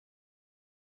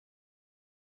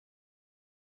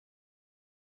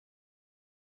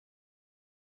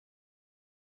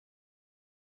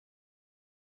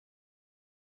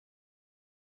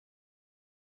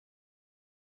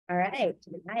All right.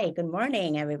 Hi, good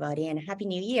morning, everybody, and Happy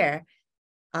New Year.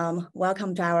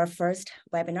 Welcome to our first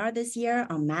webinar this year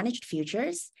on Managed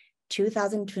Futures,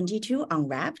 2022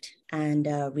 Unwrapped, and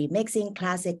Remixing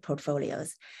Classic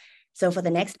Portfolios. So for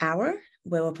the next hour,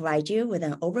 we will provide you with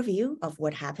an overview of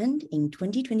what happened in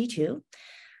 2022,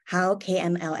 how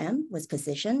KMLM was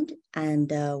positioned,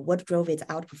 and what drove its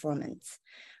outperformance.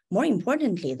 More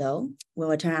importantly, though, we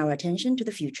will turn our attention to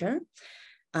the future.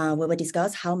 We will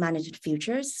discuss how managed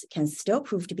futures can still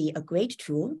prove to be a great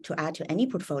tool to add to any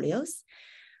portfolios.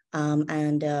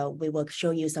 And we will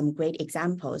show you some great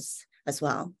examples as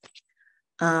well.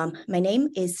 My name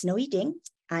is Snowy Ding.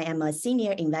 I am a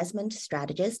senior investment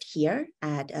strategist here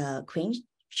at Queen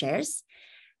Shares.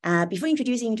 Before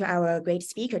introducing to our great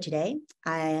speaker today,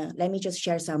 let me just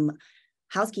share some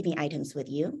housekeeping items with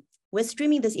you. We're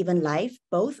streaming this event live,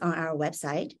 both on our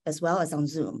website as well as on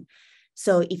Zoom.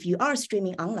 So if you are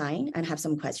streaming online and have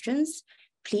some questions,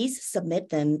 please submit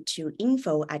them to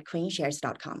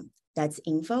info@queenshares.com. That's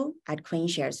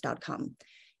info@queenshares.com.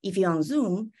 If you're on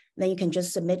Zoom, then you can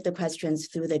just submit the questions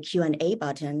through the Q&A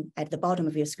button at the bottom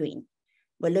of your screen.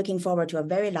 We're looking forward to a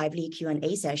very lively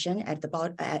Q&A session at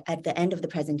the end of the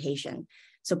presentation.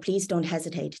 So please don't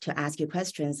hesitate to ask your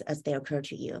questions as they occur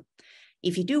to you.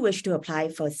 If you do wish to apply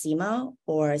for CIMA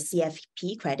or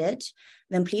CFP credit,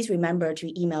 then please remember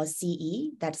to email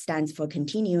CE, that stands for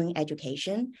Continuing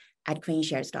Education, at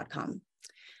queenshares.com.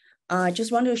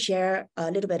 Just want to share a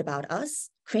little bit about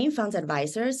us. Crane Funds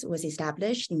Advisors was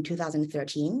established in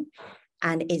 2013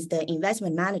 and is the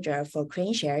investment manager for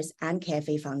Crane Shares and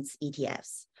KFA Funds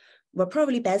ETFs. We're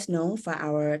probably best known for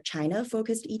our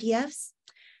China-focused ETFs,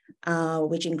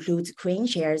 which includes Crane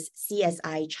Shares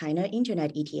CSI China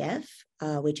Internet ETF,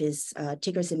 which is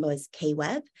ticker symbol is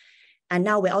KWEB. And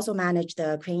now we also manage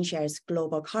the Crane Shares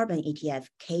Global Carbon ETF,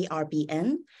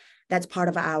 KRBN. That's part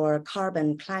of our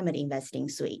carbon climate investing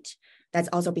suite. That's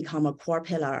also become a core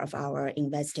pillar of our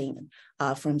investing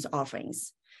firm's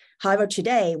offerings. However,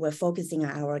 today we're focusing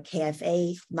on our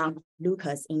KFA Mt.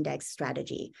 Lucas Index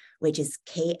strategy, which is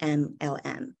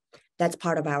KMLM. That's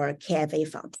part of our KFA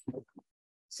fund.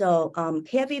 So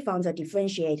KFA funds are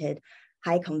differentiated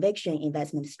high conviction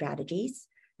investment strategies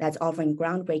that's offering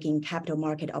groundbreaking capital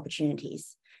market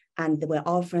opportunities. And we're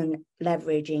often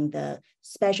leveraging the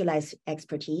specialized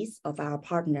expertise of our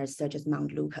partners such as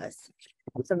Mt. Lucas.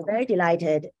 So I'm very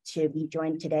delighted to be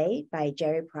joined today by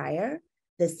Gerry Pryor,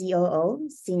 the COO,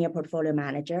 Senior Portfolio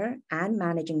Manager, and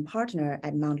Managing Partner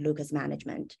at Mt. Lucas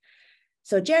Management.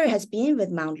 So Gerry has been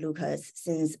with Mt. Lucas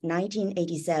since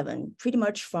 1987, pretty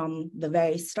much from the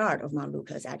very start of Mt.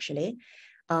 Lucas, actually.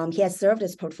 He has served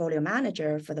as portfolio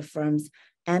manager for the firm's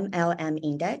MLM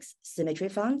index, symmetry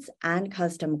funds, and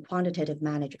custom quantitative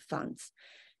managed funds.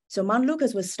 So Mt.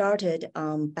 Lucas was started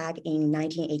back in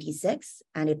 1986,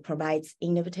 and it provides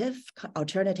innovative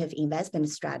alternative investment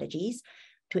strategies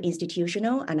to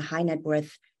institutional and high net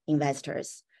worth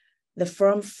investors. The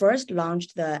firm first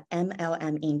launched the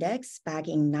MLM index back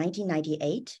in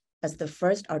 1998 as the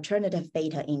first alternative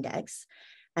beta index,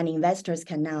 and investors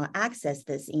can now access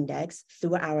this index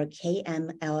through our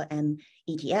KMLM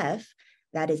ETF.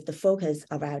 That is the focus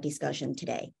of our discussion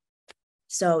today.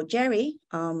 So Gerry,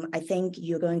 I think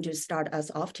you're going to start us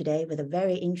off today with a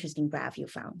very interesting graph you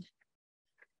found.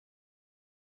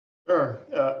 Sure.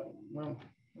 Well,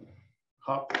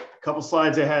 hop a couple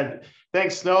slides ahead.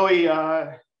 Thanks, Snowy.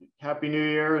 Happy New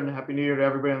Year, and Happy New Year to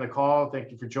everybody on the call.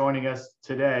 Thank you for joining us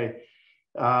today.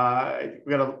 We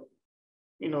got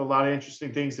a lot of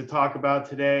interesting things to talk about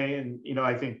today, and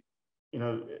I think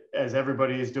as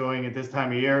everybody is doing at this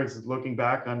time of year, it's looking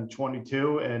back on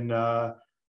 22 and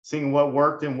seeing what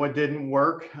worked and what didn't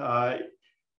work.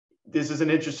 This is an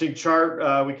interesting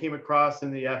chart we came across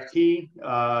in the FT.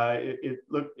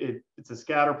 It's a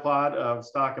scatter plot of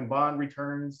stock and bond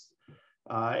returns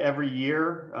every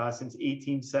year since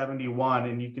 1871,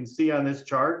 and you can see on this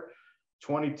chart,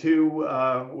 22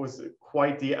 was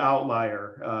quite the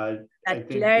outlier. That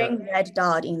glaring red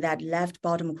dot in that left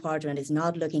bottom quadrant is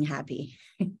not looking happy.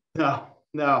 No.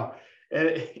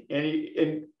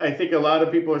 And I think a lot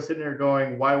of people are sitting there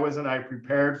going, why wasn't I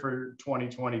prepared for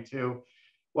 2022?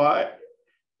 Well,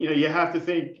 you have to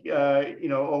think,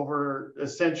 over a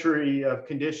century of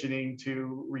conditioning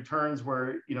to returns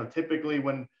where, typically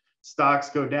when stocks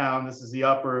go down, this is the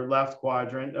upper left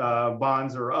quadrant,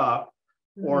 bonds are up,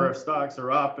 or if stocks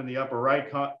are up in the upper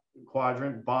right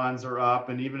quadrant, bonds are up.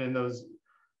 And even in those,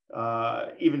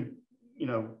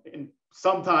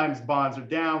 sometimes bonds are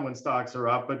down when stocks are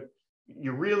up, but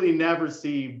you really never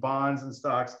see bonds and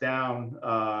stocks down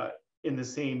in the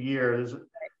same year. There's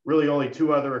really only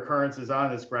two other occurrences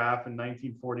on this graph in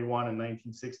 1941 and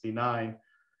 1969.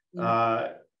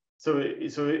 So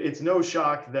it's no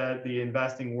shock that the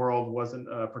investing world wasn't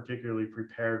particularly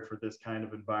prepared for this kind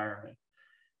of environment.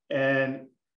 And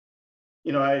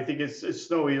I think as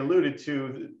Snowy alluded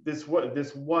to, this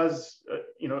was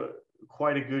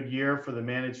quite a good year for the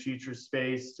managed futures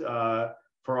space,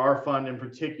 for our fund in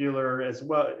particular, as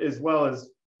well as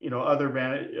other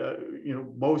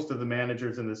most of the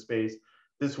managers in the space.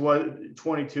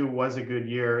 22 was a good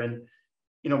year, and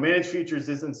managed futures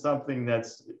isn't something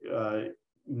that's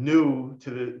new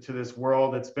to this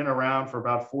world. It's been around for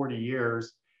about 40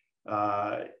 years.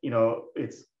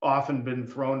 It's often been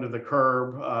thrown to the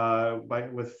curb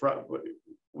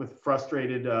with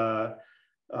frustrated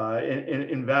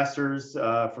investors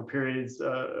for periods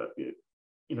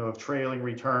of trailing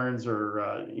returns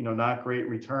or not great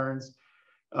returns.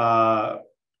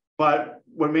 But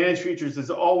what managed futures has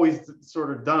always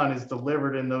sort of done is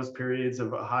delivered in those periods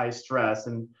of high stress.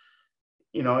 And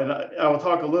and I will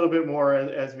talk a little bit more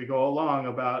as we go along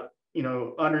about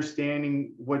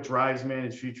understanding what drives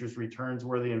managed futures returns,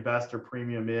 where the investor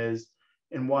premium is,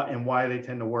 and why they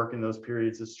tend to work in those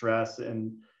periods of stress.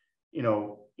 And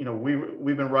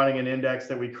we've been running an index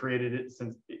that we created it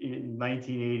since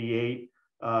 1988.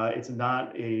 It's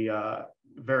not a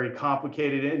very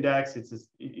complicated index. It's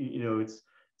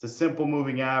a simple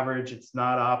moving average. It's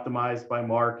not optimized by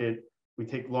market. We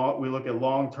look at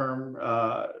long-term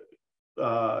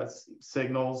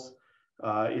signals.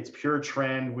 It's pure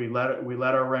trend. We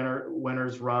let our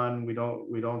winners run. We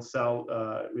don't sell.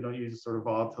 We don't use sort of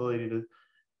volatility to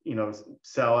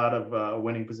sell out of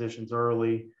winning positions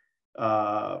early.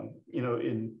 And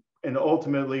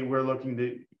ultimately we're looking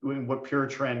to what pure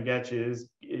trend gets you is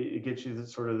it gets you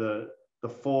the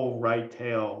full right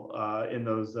tail in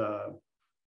those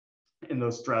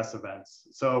stress events.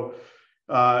 So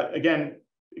again,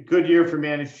 good year for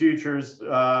managed futures.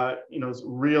 It's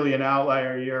really an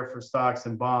outlier year for stocks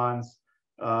and bonds.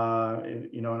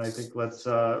 And I think let's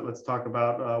talk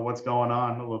about what's going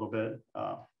on a little bit.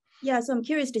 Yeah, so I'm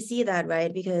curious to see that,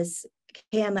 right? Because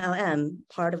KMLM,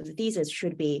 part of the thesis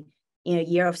should be,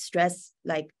 year of stress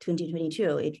like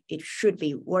 2022, it should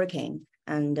be working.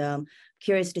 And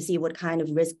curious to see what kind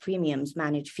of risk premiums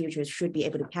managed futures should be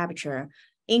able to capture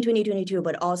in 2022,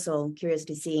 but also curious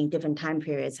to see in different time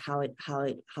periods how it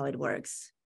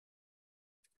works.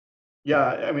 Yeah,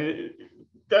 I mean,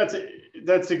 that's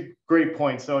a great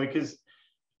point. So because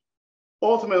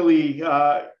ultimately,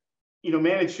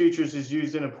 managed futures is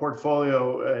used in a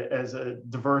portfolio as a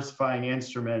diversifying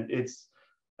instrument. It's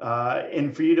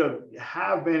and for you to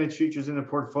have managed futures in the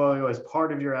portfolio as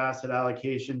part of your asset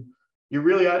allocation, you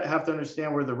really have to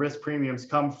understand where the risk premiums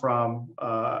come from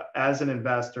as an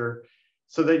investor,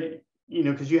 so that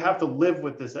because you have to live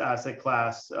with this asset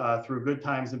class through good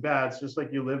times and bads, just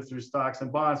like you live through stocks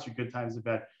and bonds through good times and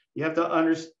bad. You have to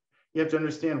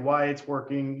understand why it's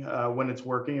working when it's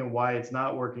working, and why it's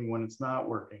not working when it's not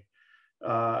working.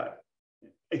 I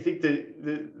think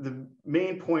the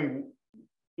main point,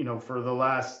 for the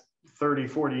last 30,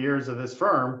 40 years of this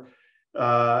firm,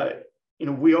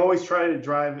 we always try to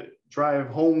drive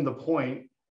home the point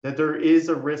that there is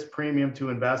a risk premium to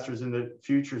investors in the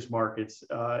futures markets,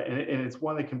 and it's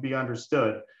one that can be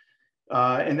understood.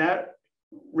 And that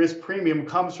risk premium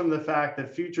comes from the fact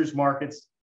that futures markets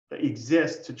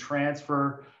exist to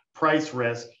transfer price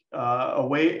risk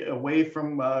away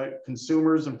from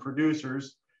consumers and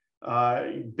producers,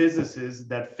 businesses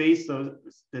that face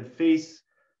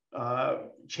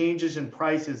changes in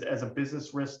prices as a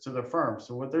business risk to the firm.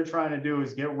 So what they're trying to do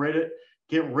is get rid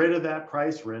of that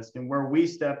price risk. And where we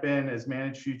step in as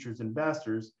managed futures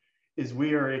investors is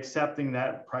we are accepting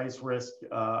that price risk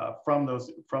from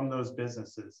those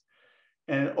businesses.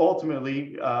 And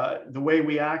ultimately, the way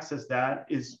we access that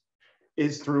is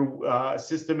through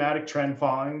systematic trend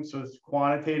following. So it's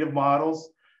quantitative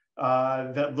models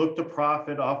that look to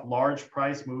profit off large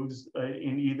price moves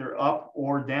in either up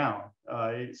or down.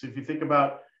 So if you think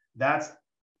about, that's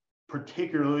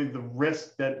particularly the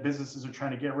risk that businesses are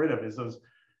trying to get rid of, is those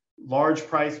large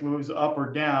price moves up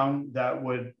or down that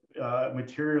would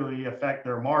materially affect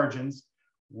their margins.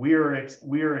 We're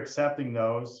accepting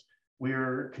those.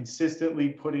 We're consistently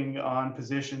putting on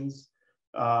positions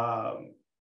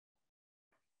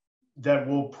that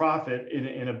will profit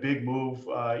in a big move,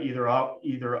 either up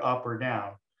or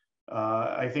down.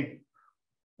 I think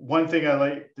one thing I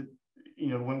like,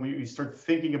 when we start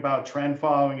thinking about trend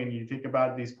following and you think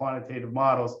about these quantitative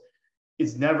models,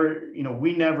 is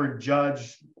we never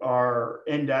judge our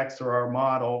index or our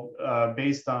model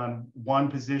based on one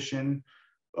position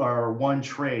or one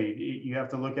trade. You have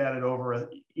to look at it over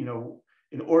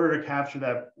in order to capture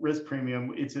that risk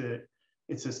premium, it's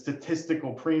it's a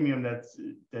statistical premium that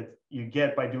you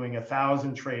get by doing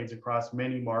 1,000 trades across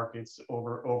many markets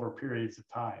over periods of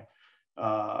time.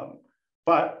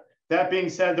 But that being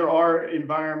said, there are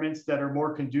environments that are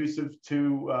more conducive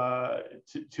to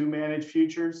managed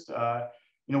futures.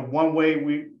 One way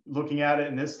we looking at it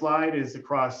in this slide is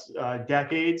across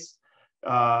decades.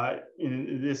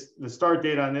 The start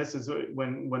date on this is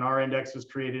when our index was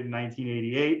created in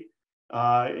 1988,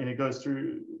 and it goes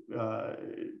through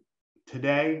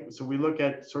today. So we look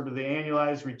at sort of the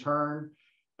annualized return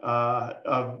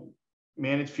of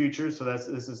managed futures. So this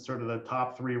is sort of the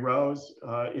top 3 rows.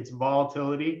 It's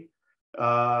volatility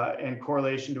and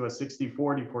correlation to a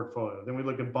 60-40 portfolio. Then we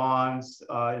look at bonds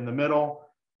in the middle,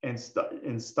 and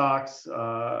stocks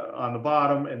on the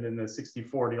bottom, and then the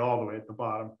 60-40 all the way at the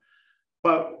bottom.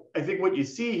 But I think what you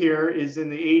see here is in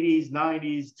the 80s,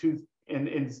 90s,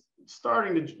 and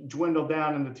starting to dwindle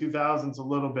down in the 2000s a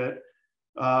little bit.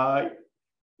 I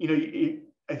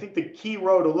think the key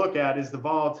row to look at is the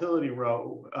volatility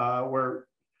row, where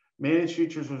managed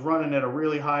futures was running at a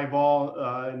really high vol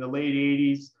in the late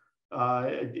 80s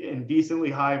and decently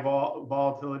high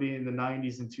volatility in the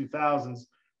 90s and 2000s.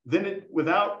 Then it,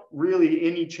 without really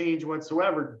any change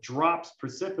whatsoever, drops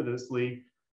precipitously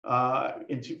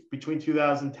between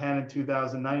 2010 and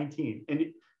 2019.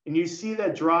 And you see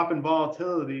that drop in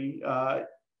volatility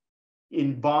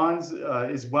in bonds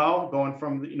as well, going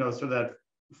from sort of that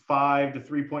 5 to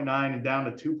 3.9 and down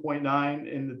to 2.9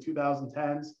 in the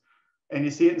 2010s. And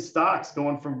you see it in stocks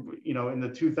going from, in the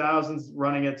 2000s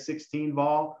running at 16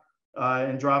 vol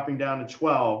and dropping down to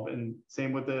 12. And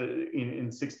same with in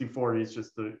 60-40, it's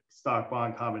just the stock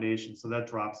bond combination. So that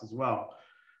drops as well.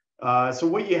 So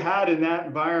what you had in that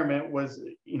environment was,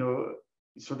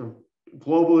 sort of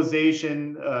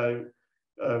globalization,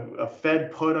 a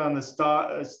Fed put on the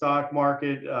stock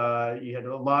market. You had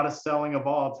a lot of selling of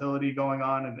volatility going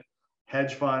on in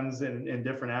hedge funds and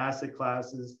different asset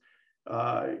classes.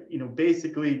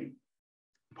 Basically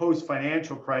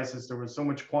post-financial crisis, there was so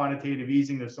much quantitative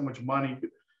easing, there's so much money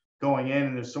going in,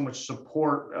 and there's so much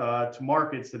support to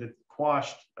markets that it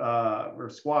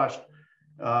squashed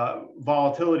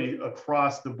volatility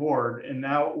across the board. And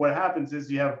now what happens is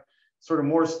you have sort of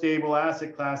more stable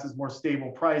asset classes, more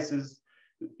stable prices,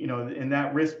 in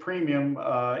that risk premium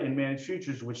in managed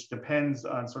futures, which depends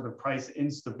on sort of price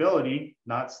instability,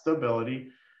 not stability.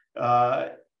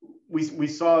 We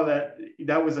saw that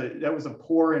was a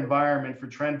poor environment for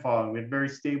trend following. We had very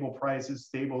stable prices,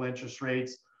 stable interest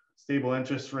rates. Stable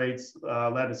interest rates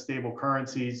led to stable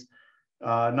currencies.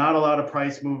 Not a lot of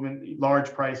price movement,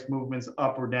 large price movements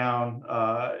up or down,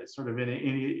 sort of in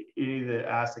any of the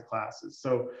asset classes.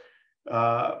 So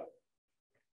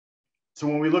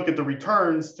when we look at the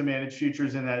returns to managed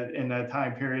futures in that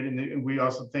time period, and we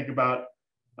also think about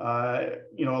a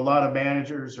lot of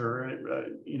managers or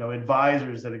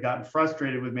advisors that had gotten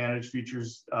frustrated with managed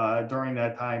futures during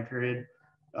that time period.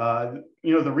 The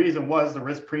reason was the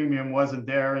risk premium wasn't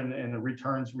there, and the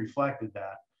returns reflected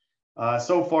that.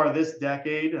 So far this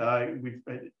decade, we've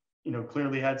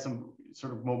clearly had some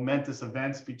sort of momentous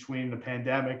events between the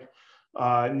pandemic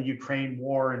and the Ukraine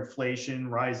war, inflation,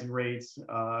 rising rates,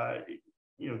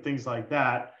 things like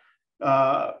that.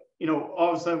 All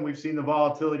of a sudden we've seen the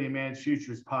volatility in managed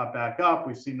futures pop back up.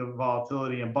 We've seen the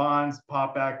volatility in bonds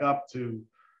pop back up to,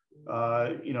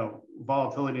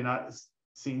 volatility not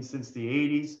seen since the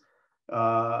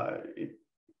 80s.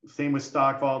 Same with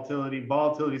stock volatility.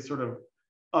 Volatility is sort of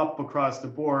up across the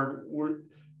board.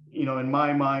 In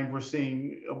my mind, we're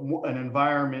seeing an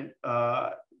environment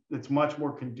that's much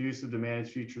more conducive to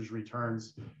managed futures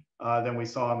returns than we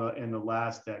saw in the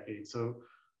last decade. So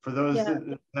for those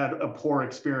that had a poor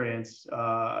experience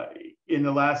in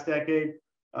the last decade,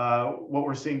 what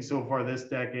we're seeing so far this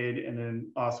decade, and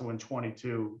then also in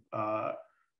 22,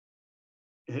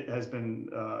 it has been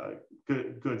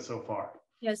good so far.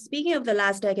 Yeah, speaking of the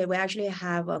last decade, we actually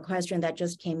have a question that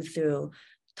just came through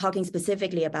talking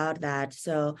specifically about that.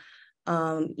 So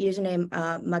username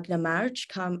Magna March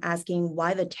asking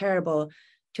why the terrible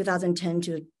 2010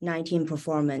 to 19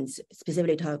 performance,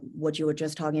 specifically what you were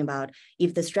just talking about.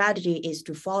 If the strategy is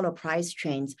to follow price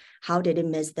trends, how did it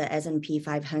miss the S&P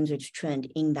 500 trend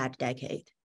in that decade?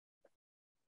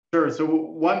 Sure. So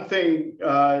one thing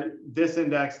this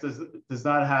index does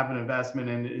not have an investment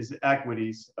in is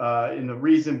equities. And the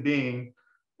reason being,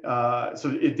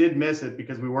 so it did miss it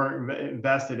because we weren't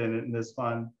invested in it in this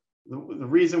fund. The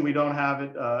reason we don't have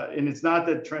it, and it's not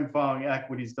that trend following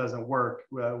equities doesn't work.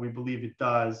 We believe it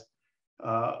does.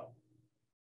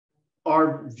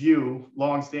 Our view,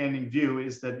 longstanding view,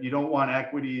 is that you don't want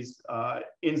equities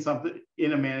in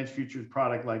a managed futures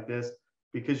product like this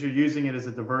because you're using it as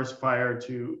a diversifier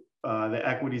to the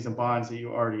equities and bonds that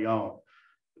you already own.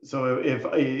 So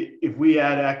if we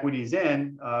add equities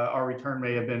in, our return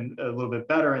may have been a little bit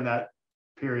better in that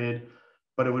period,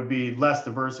 but it would be less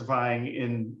diversifying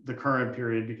in the current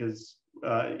period because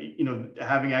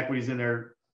having equities in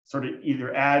there sort of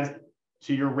either adds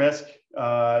to your risk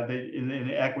in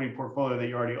the equity portfolio that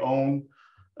you already own.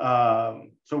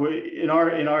 So in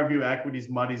our view, equities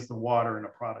muddies the water in a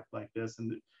product like this,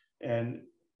 and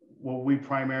what we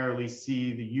primarily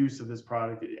see the use of this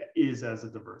product is as a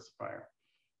diversifier.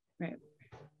 Right.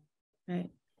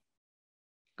 Right.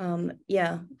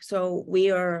 Yeah. So we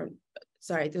are.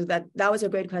 Sorry, that was a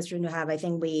great question to have. I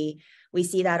think we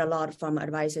see that a lot from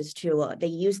advisors too. They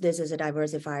use this as a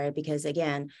diversifier because,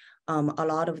 again, a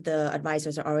lot of the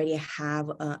advisors already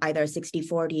have either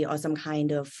 60-40 or some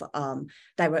kind of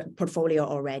portfolio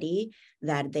already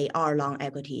that they are long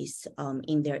equities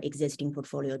in their existing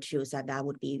portfolio too. So that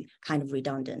would be kind of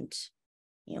redundant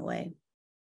in a way.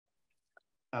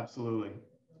 Absolutely.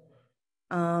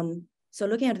 So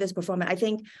looking at this performance, I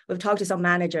think we've talked to some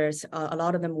managers, a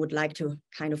lot of them would like to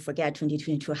kind of forget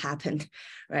 2022 happened,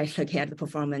 right? Looking at the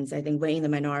performance, I think we're in the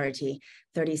minority,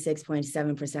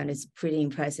 36.7% is pretty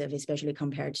impressive, especially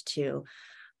compared to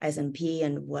S&P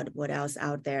and what else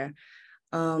out there.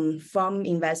 From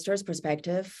investors'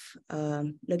 perspective,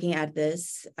 looking at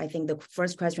this, I think the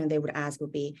first question they would ask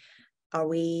would be, are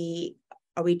we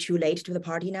too late to the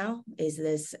party now? Is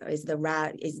this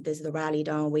the rally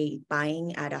down? Are we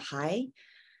buying at a high?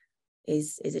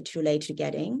 Is it too late to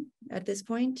get in at this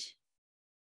point?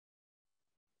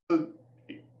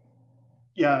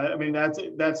 Yeah, I mean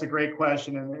that's a great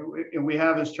question, and we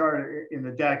have this chart in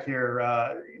the deck here,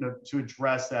 to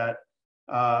address that.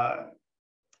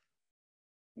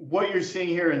 What you're seeing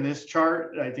here in this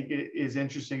chart, I think is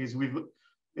interesting, is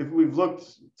if we've looked,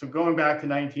 so going back to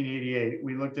 1988,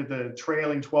 we looked at the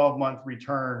trailing 12-month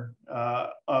return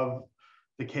of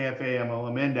the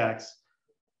KMLM index.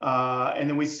 And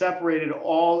then we separated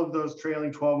all of those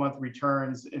trailing 12-month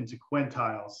returns into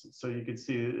quintiles. So you can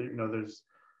see, there's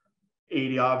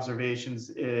 80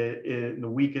 observations in the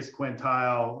weakest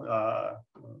quintile.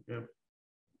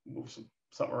 Move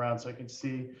something around so I can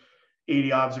see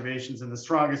 80 observations in the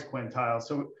strongest quintile.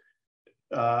 So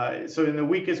in the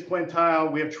weakest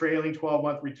quintile, we have trailing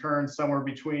 12-month returns somewhere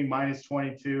between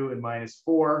 -22 and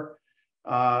 -4.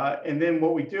 And then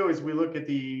what we do is we look at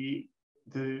the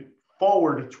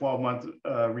forward 12-month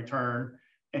return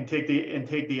and take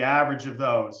the average of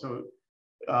those. So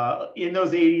in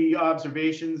those 80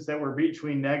 observations that were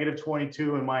between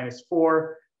 -22 and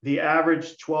 -4, the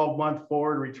average 12-month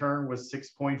forward return was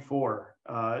 6.4.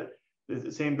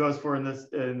 The same goes for in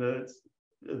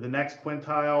the next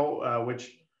quintile,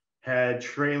 which had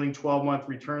trailing 12-month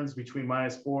returns between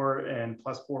 -4 and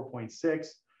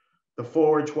 +4.6. The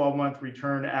forward 12-month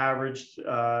return averaged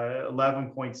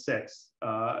 11.6.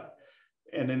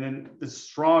 And then the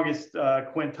strongest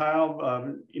quintile,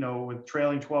 with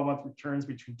trailing 12-month returns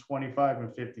between 25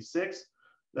 and 56.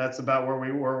 That's about where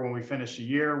we were when we finished the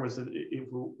year,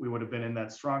 we would have been in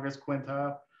that strongest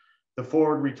quintile. The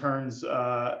forward returns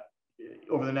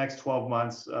over the next 12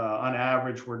 months, on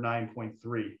average, were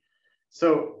 9.3.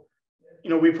 So,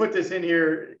 we put this in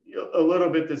here a little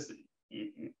bit,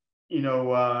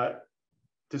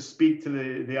 to speak to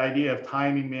the idea of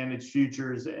timing managed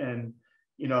futures, and,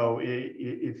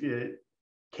 if you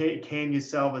can you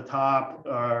sell the top,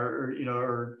 or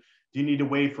do you need to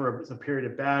wait for a period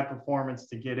of bad performance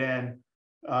to get in?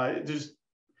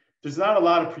 There's not a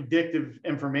lot of predictive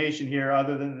information here,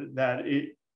 other than that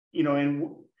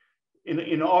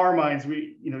in our minds,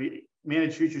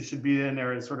 managed futures should be in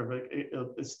there as sort of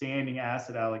a standing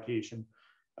asset allocation.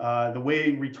 The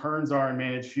way returns are in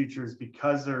managed futures,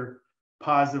 because they're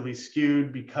positively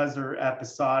skewed, because they're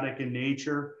episodic in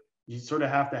nature, you sort of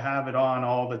have to have it on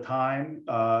all the time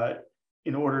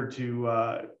in order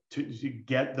to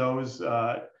get those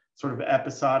sort of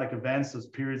episodic events. Those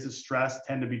periods of stress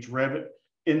tend to be driven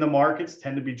in the markets,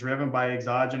 tend to be driven by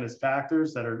exogenous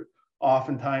factors that are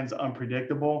oftentimes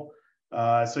unpredictable.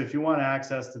 So if you want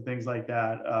access to things like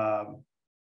that,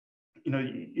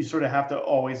 you sort of have to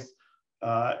always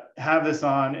have this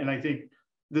on. And I think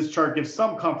this chart gives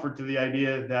some comfort to the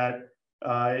idea that,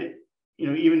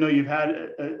 even though you've had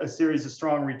a series of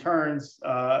strong returns,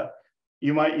 there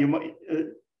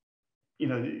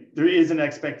is an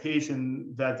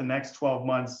expectation that the next 12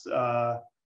 months,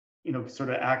 sort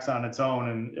of acts on its own.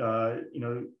 And,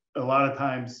 a lot of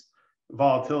times,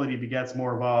 volatility begets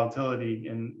more volatility.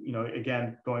 And,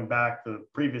 again, going back to the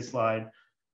previous slide,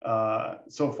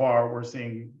 so far we're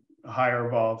seeing higher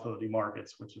volatility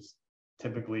markets, which is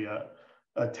typically a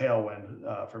a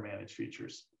tailwind for managed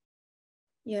futures.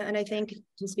 Yeah, and I think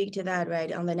to speak to that,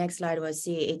 right, on the next slide, we'll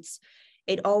see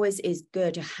it always is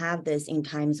good to have this in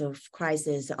times of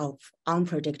crisis, of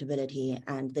unpredictability.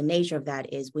 And the nature of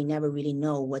that is we never really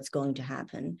know what's going to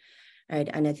happen, right?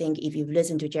 And I think if you've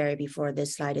listened to Gerry before,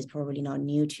 this slide is probably not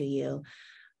new to you.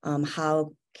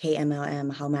 How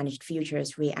KMLM, how managed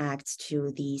futures reacts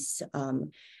to these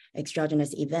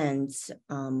exogenous events,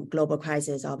 global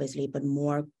crisis, obviously, but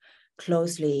more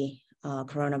closely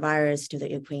coronavirus to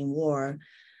the Ukraine war.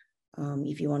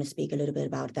 If you want to speak a little bit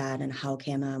about that and how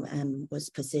KMLM was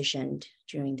positioned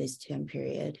during this time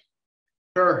period.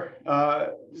 Sure. I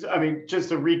mean, just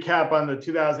to recap on the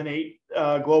 2008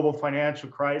 global financial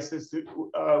crisis,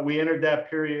 we entered that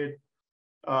period,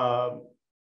 sort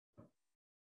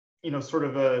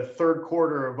of a third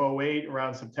quarter of 08,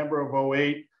 around September of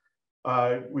 08.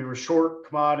 We were short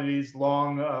commodities,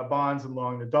 long bonds, and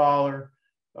long the dollar.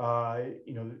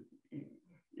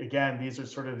 Again, these are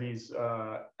sort of these,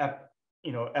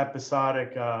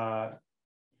 episodic,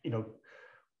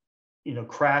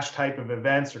 crash type of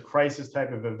events or crisis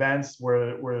type of events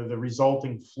where the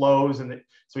resulting flows,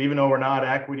 so even though we're not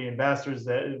equity investors,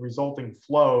 the resulting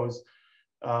flows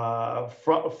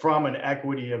from an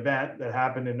equity event that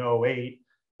happened in 08,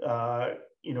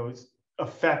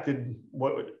 affected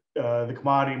what the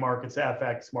commodity markets,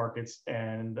 FX markets,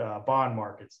 and bond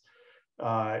markets.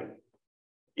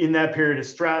 In that period of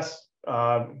stress,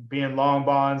 being long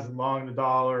bonds and long the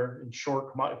dollar and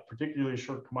particularly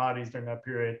short commodities during that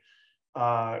period,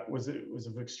 was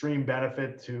of extreme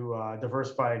benefit to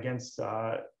diversify against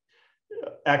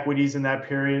equities in that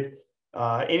period.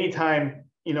 Anytime,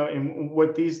 and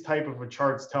what these type of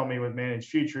charts tell me with managed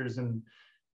futures, and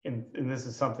this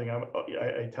is something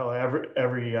I tell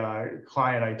every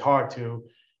client I talk to,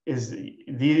 is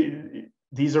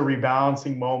these are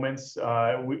rebalancing moments.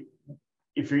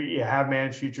 If you have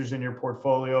managed futures in your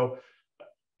portfolio,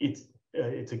 it's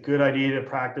a good idea to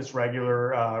practice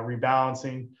regular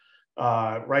rebalancing.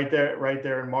 Right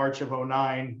there in March of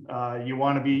 09, you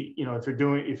want to be,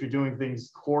 if you're doing things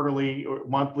quarterly or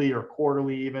monthly or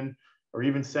quarterly even, or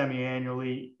even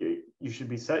semi-annually, you should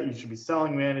be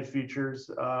selling managed futures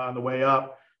on the way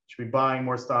up. You should be buying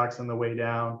more stocks on the way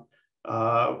down.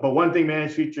 But one thing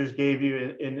managed futures gave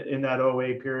you in that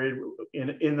 08 period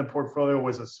in the portfolio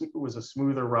was a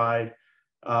smoother ride.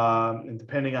 And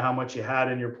depending on how much you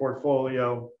had in your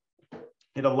portfolio,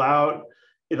 it allowed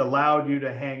you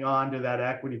to hang on to that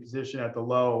equity position at the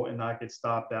low and not get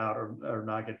stopped out or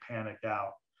not get panicked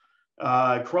out.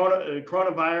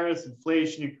 Coronavirus,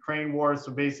 inflation, Ukraine war,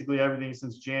 so basically everything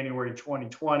since January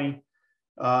 2020.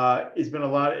 It's been a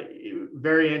lot of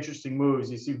very interesting moves.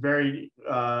 You see very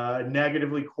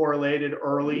negatively correlated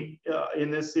early in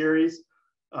this series,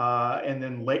 and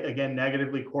then again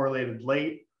negatively correlated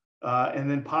late,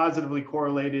 and then positively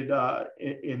correlated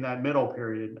in that middle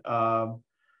period.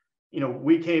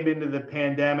 We came into the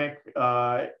pandemic,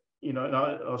 and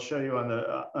I'll show you on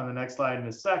the next slide in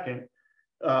a second.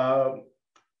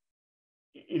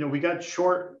 We got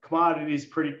short commodities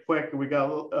pretty quick. We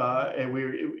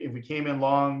came in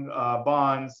long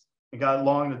bonds and got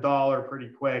long the dollar pretty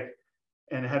quick,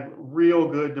 and had real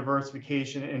good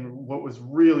diversification in what was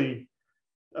really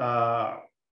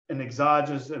an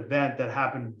exogenous event that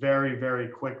happened very, very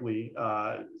quickly.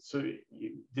 So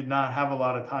you did not have a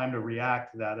lot of time to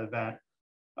react to that event.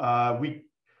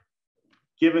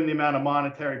 Given the amount of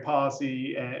monetary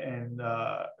policy and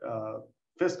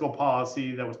fiscal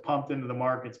policy that was pumped into the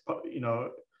markets,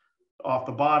 off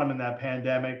the bottom in that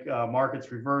pandemic,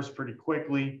 markets reversed pretty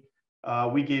quickly.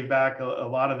 We gave back a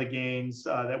lot of the gains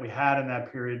that we had in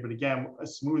that period, but again, a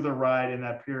smoother ride in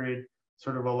that period,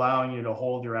 sort of allowing you to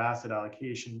hold your asset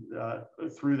allocation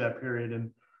through that period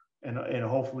and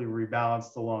hopefully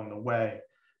rebalanced along the way.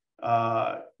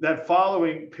 That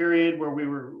following period where we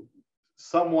were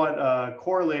somewhat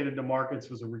correlated to markets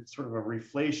was sort of a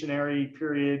reflationary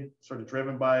period, sort of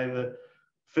driven by the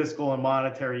fiscal and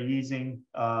monetary easing.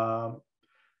 And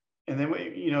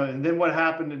then what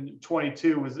happened in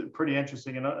 22 was pretty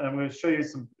interesting. And I'm going to show you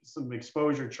some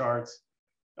exposure charts,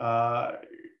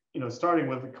 starting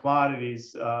with the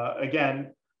commodities.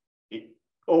 Again,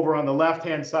 over on the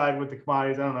left-hand side with the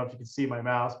commodities, I don't know if you can see my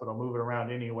mouse, but I'll move it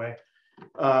around anyway.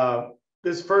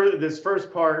 This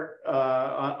first part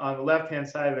on the left-hand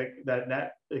side of that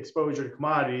net exposure to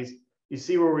commodities, you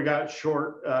see where we got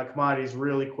short commodities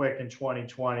really quick in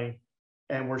 2020,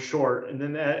 and we're short. And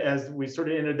then as we sort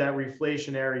of entered that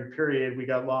reflationary period, we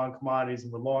got long commodities,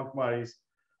 and we're long commodities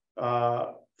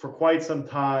for quite some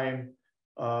time.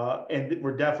 And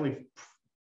we're definitely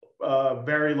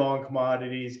very long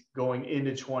commodities going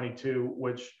into 22,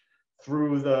 which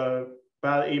through the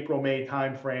about April, May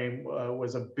timeframe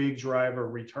was a big driver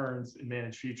of returns in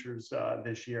managed futures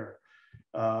this year.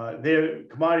 The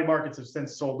commodity markets have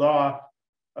since sold off,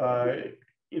 quite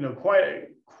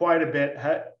a bit.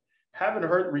 Haven't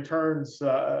hurt returns,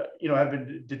 have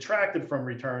been detracted from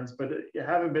returns, but it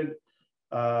haven't been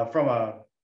from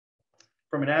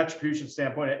an attribution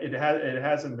standpoint. It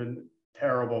hasn't been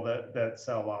terrible that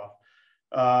sell off.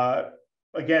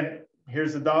 Again,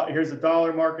 here's the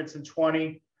dollar markets in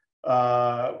 20.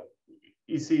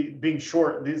 You see being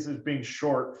short. This is being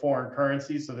short foreign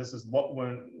currency. So this is what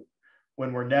when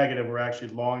we're negative, we're actually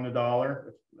long the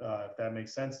dollar. If that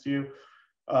makes sense to you.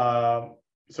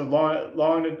 So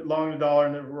long the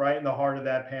dollar, right in the heart of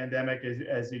that pandemic,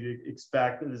 as you'd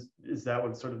expect, is that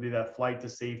would sort of be that flight to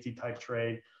safety type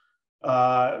trade.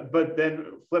 But then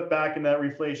flip back in that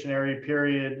reflationary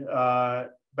period,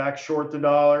 back short the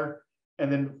dollar.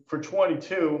 And then for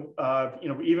 22,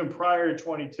 even prior to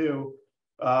 22,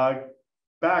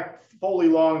 back fully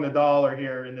long the dollar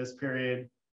here in this period.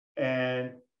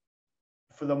 And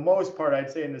for the most part,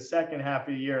 I'd say in the second half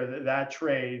of the year,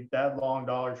 that long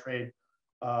dollar trade,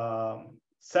 I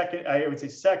would say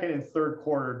second and third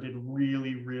quarter did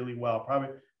really, really well.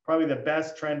 Probably the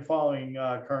best trend following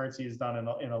currency is done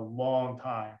in a long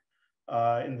time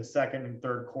in the second and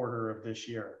third quarter of this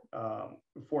year.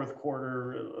 Fourth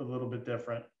quarter, a little bit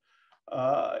different.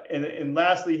 And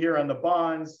lastly here on the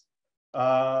bonds,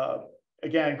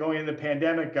 again, going into the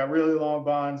pandemic, got really long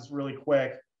bonds really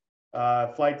quick.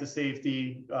 Flight to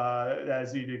safety,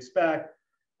 as you'd expect.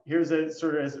 Here's a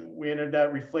sort of, as we entered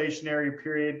that reflationary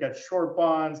period, got short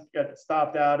bonds, got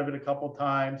stopped out of it a couple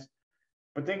times,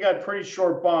 but then got pretty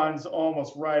short bonds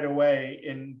almost right away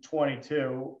in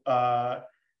 22,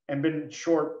 and been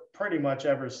short pretty much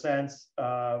ever since.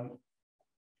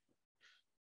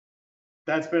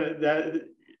 That's been that,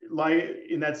 like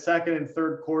in that second and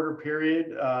third quarter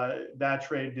period, that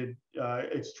trade did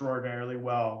extraordinarily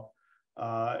well.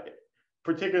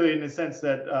 Particularly in the sense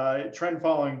that trend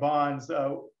following bonds,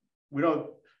 we don't,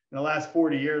 in the last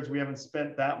 40 years, we haven't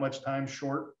spent that much time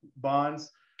short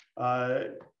bonds.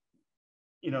 But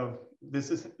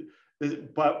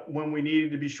when we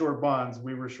needed to be short bonds,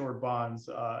 we were short bonds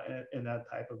in that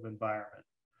type of environment.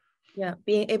 Yeah,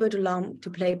 being able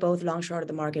to play both long short of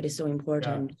the market is so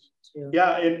important.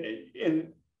 Yeah,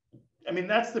 and I mean,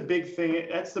 that's the big thing.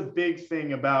 That's the big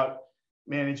thing about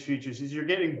managed futures is you're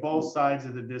getting both sides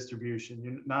of the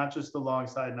distribution, not just the long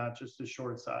side, not just the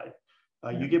short side.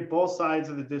 You get both sides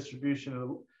of the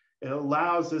distribution. It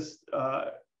allows this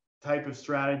type of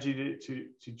strategy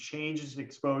to change its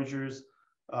exposures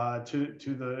to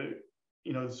the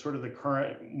sort of the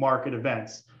current market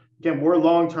events. Again, we're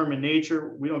long-term in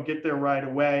nature. We don't get there right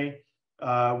away.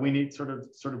 We need sort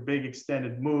of big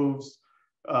extended moves,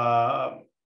 but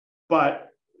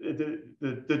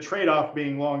the trade-off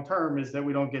being long-term is that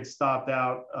we don't get stopped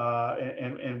out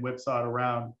and whipsawed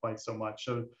around quite so much.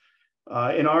 So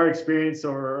in our experience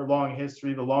or our long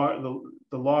history, the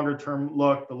longer-term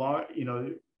look,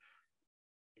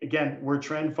 again, we're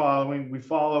trend following. We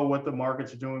follow what the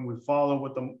markets are doing. We follow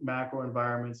what the macro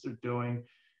environments are doing.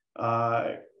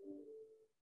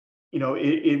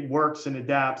 It works and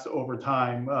adapts over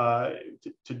time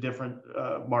to different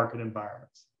market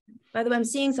environments. By the way, I'm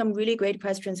seeing some really great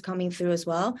questions coming through as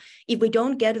well. If we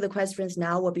don't get to the questions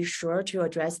now, we'll be sure to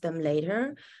address them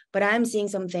later. But I'm seeing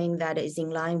something that is in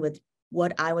line with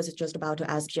what I was just about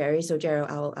to ask Gerry. So Gerry,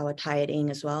 I'll tie it in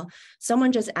as well.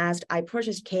 Someone just asked, I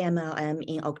purchased KMLM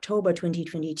in October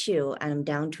 2022 and I'm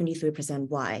down 23%.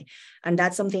 Why? And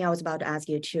that's something I was about to ask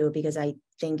you too, because I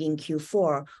think in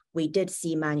Q4, we did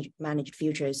see managed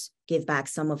futures give back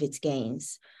some of its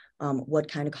gains. What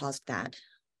kind of caused that?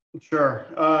 Sure.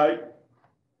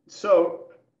 So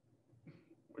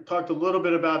we talked a little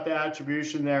bit about the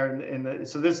attribution there.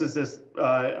 So this is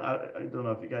I don't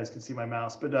know if you guys can see my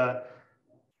mouse, but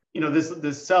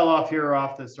this sell-off here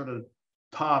off the sort of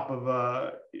top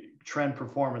of trend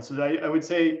performance. So I would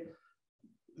say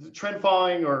the trend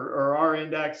following or our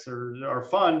index or our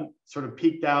fund sort of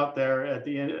peaked out there at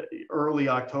the end, early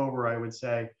October, I would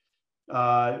say.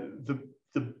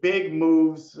 The big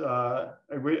moves, I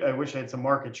wish I had some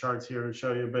market charts here to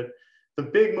show you, but the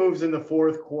big moves in the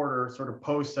fourth quarter, sort of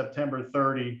post September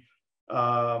 30,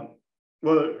 well,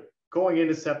 going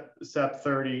into Sep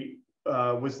 30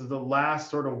 was the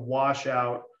last sort of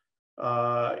washout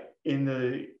in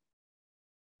the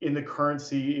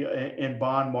currency and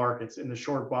bond markets, in the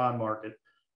short bond market,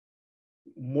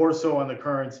 more so on the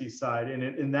currency side.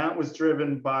 And that was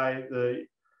driven by the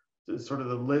sort of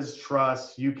the Liz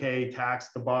Truss UK tax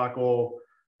debacle,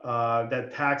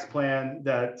 that tax plan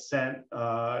that sent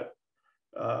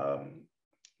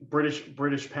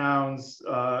British pounds,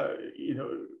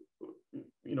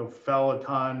 fell a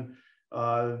ton.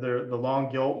 The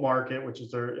long gilt market, which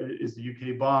is the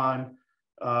UK bond,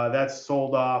 that's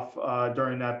sold off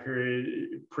during that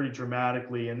period pretty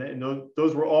dramatically, and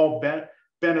those were all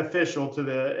beneficial to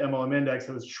the MLM index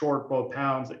that was short both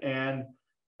pounds and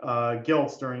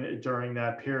gilts during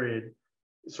that period.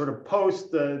 Sort of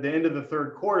post the end of the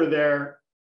third quarter there,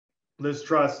 Liz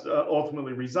Truss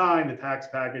ultimately resigned. The tax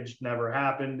package never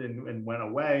happened and went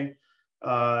away.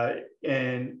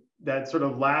 And that sort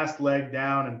of last leg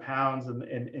down in pounds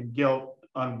and gilt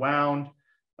unwound.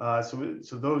 So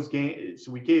those gains,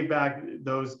 so we gave back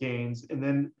those gains. And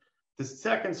then the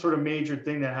second sort of major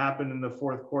thing that happened in the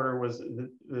fourth quarter was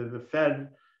the Fed,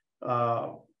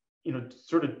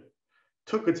 sort of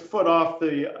took its foot off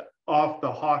the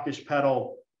hawkish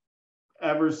pedal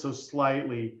ever so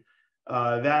slightly.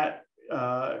 That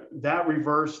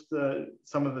reversed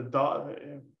some of the,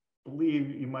 I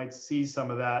believe you might see some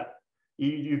of that.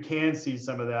 You can see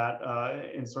some of that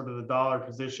in sort of the dollar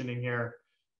positioning here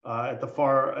at the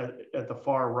far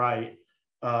right.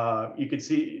 You could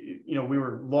see, we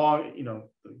were long,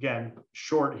 again,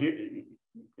 short here.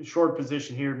 Short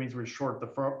position here means we're short the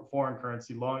foreign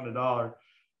currency, long the dollar.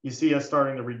 You see us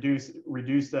starting to reduce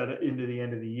that into the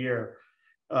end of the year.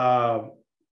 So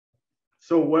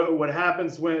what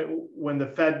happens when the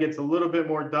Fed gets a little bit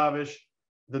more dovish,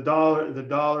 the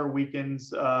dollar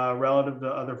weakens relative to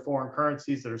other foreign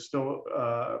currencies that are still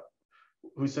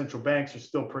whose central banks are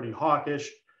still pretty hawkish.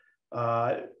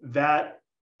 That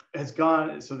has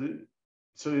gone. So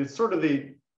it's sort of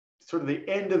the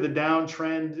end of the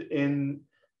downtrend in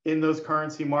those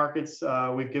currency markets.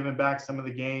 We've given back some of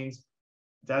the gains.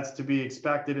 That's to be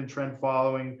expected in trend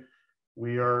following.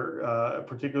 We are,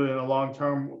 particularly in the long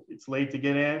term, it's late to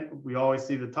get in. We always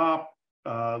see the top,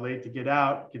 late to get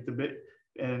out, get the bit,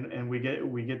 and we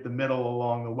get the middle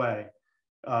along the way.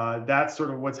 That's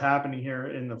sort of what's happening here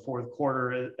in the fourth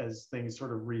quarter as things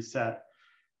sort of reset.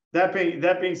 That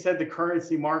being said, the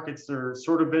currency markets are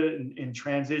sort of in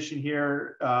transition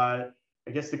here. I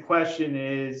guess the question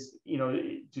is,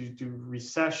 do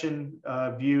recession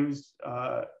views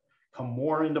come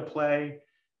more into play,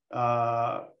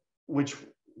 which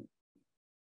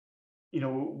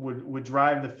would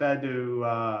drive the Fed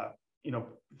to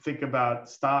think about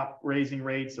stop raising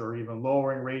rates or even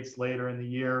lowering rates later in the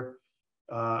year.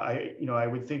 I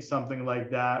would think something like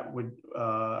that would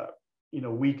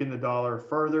weaken the dollar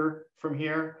further from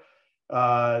here.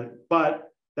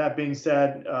 But that being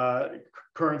said,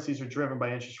 currencies are driven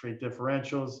by interest rate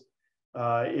differentials.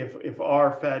 If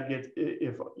our Fed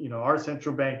our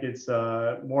central bank gets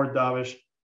more dovish,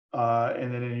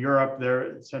 and then in Europe,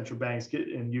 their central banks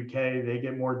in UK, they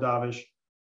get more dovish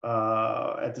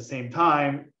at the same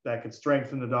time, that could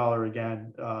strengthen the dollar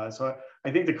again. So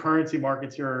I think the currency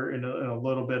markets here are in a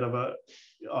little bit of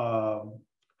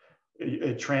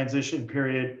a transition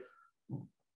period.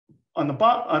 On the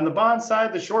bond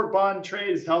side, the short bond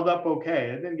trade has held up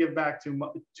okay. It didn't give back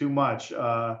too much.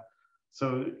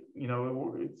 So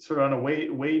it's sort of on a wait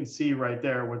and see right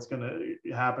there what's going to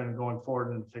happen going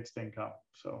forward in fixed income.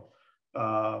 So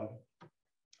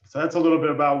that's a little bit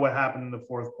about what happened in the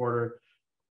fourth quarter.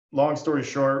 Long story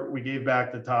short, we gave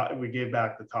back the top. We gave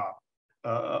back the top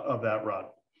of that run.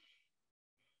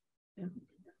 Yeah.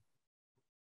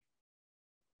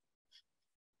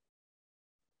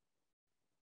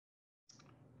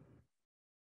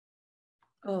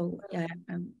 Oh yeah,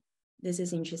 this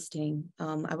is interesting.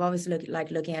 I've always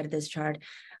looking at this chart.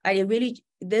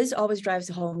 This always drives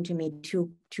home to me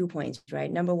two points,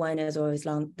 right? Number one is always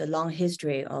the long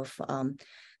history of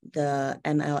the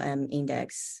MLM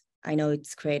index. I know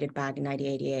it's created back in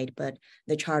 1988, but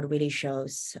the chart really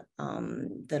shows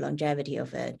the longevity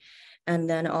of it. And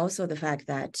then also the fact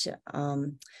that,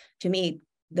 to me,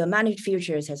 the managed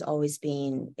futures has always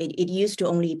been, it used to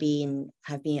only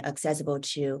have been accessible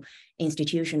to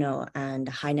institutional and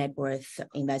high net worth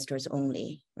investors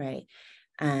only, right?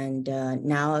 And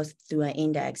now through an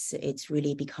index, it's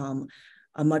really become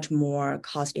a much more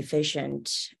cost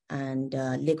efficient and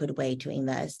liquid way to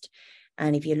invest.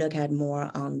 And if you look at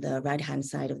more on the right-hand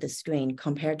side of the screen,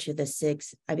 compared to the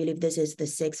I believe this is the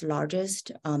 6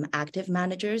 largest active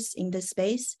managers in this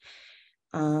space,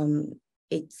 it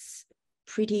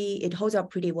holds up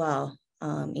pretty well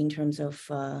in terms of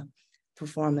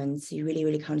performance. You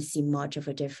really can't see much of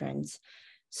a difference.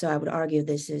 So I would argue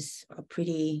this is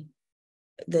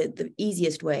the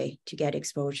easiest way to get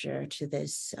exposure to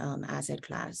this asset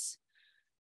class.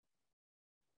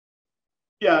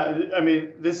 Yeah, I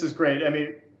mean, this is great. I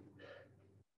mean,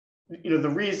 the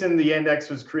reason the index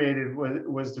was created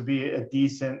was to be a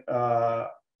decent, a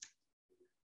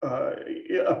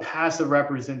passive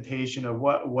representation of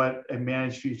what a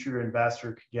managed future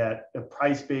investor could get, a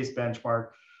price-based benchmark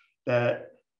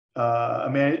that a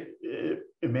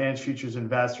managed futures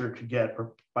investor could get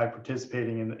by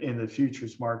participating in the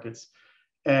futures markets.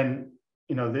 And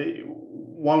the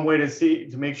one way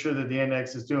to make sure that the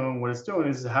index is doing what it's doing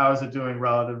is how is it doing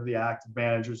relative to the active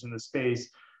managers in the space.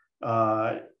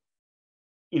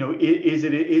 Is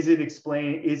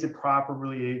it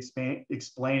properly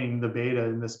explaining the beta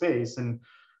in the space? And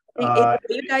are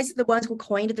you guys the ones who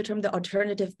coined the term the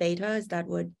alternative beta? Is that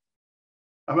what?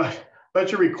 I'm not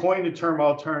sure we coined the term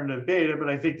alternative beta, but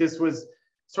I think this was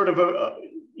sort of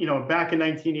back in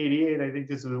 1988. I think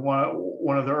this was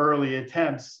one of the early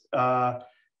attempts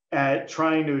at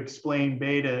trying to explain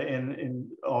beta in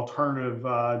alternative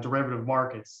derivative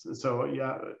markets. So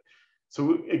yeah,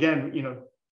 so again,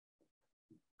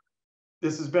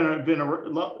 this has been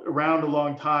around a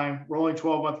long time. Rolling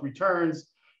 12-month returns.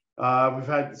 We've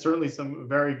had certainly some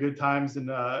very good times, and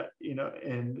the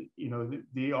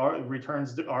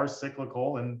returns are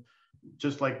cyclical, and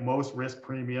just like most risk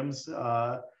premiums.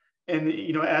 And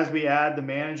as we add the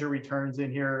manager returns in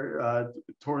here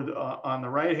on the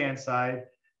right-hand side,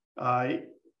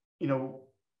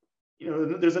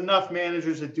 there's enough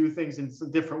managers that do things in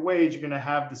some different ways. You're going to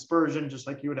have dispersion, just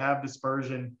like you would have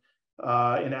dispersion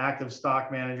in active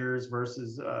stock managers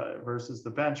versus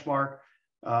the benchmark.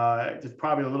 There's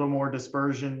probably a little more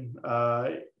dispersion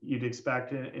you'd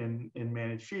expect in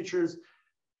managed futures,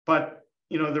 but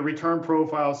the return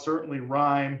profiles certainly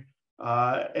rhyme,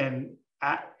 and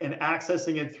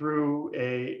accessing it through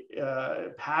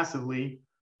passively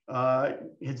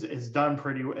it's done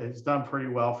pretty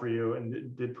well for you, and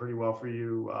it did pretty well for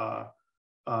you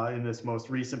in this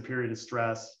most recent period of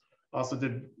stress. Also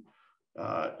did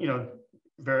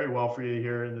very well for you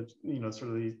here in the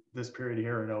sort of this period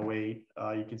here in 08.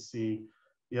 You can see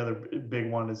the other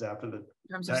big one is after the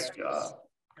tech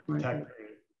period,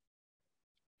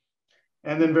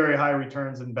 and then very high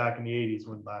returns back in the 80s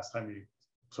when last time you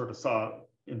sort of saw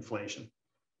inflation.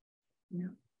 Yeah.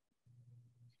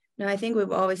 No, I think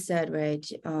we've always said, right,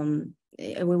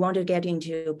 we want to get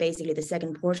into basically the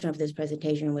second portion of this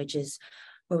presentation, which is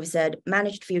where we said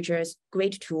managed futures,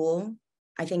 great tool.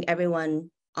 I think everyone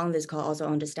on this call also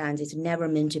understands it's never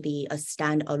meant to be a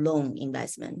standalone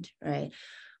investment, right?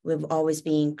 We've always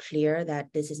been clear that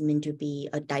this is meant to be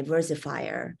a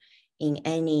diversifier in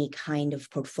any kind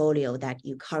of portfolio that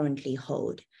you currently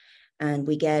hold. And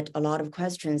we get a lot of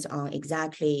questions on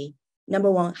exactly, number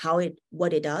one,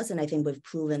 what it does. And I think we've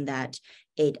proven that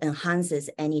it enhances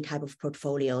any type of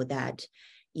portfolio that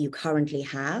you currently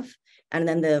have. And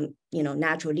then the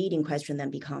natural leading question then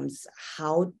becomes,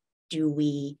 how do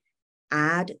we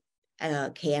add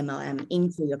KMLM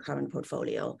into your current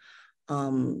portfolio?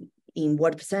 In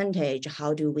what percentage?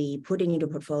 How do we put it into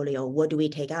portfolio? What do we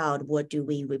take out? What do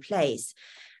we replace?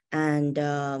 And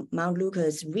Mount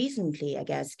Lucas recently, I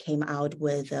guess, came out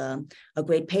with a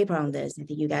great paper on this. I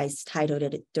think you guys titled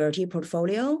it Dirty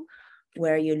Portfolio,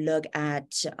 where you look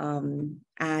at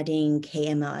adding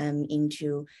KMLM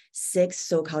into 6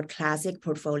 so-called classic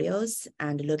portfolios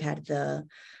and look at the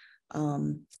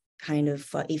kind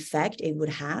of effect it would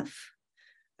have.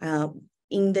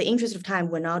 In the interest of time,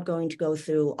 we're not going to go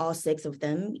through all 6 of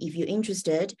them. If you're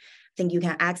interested, I think you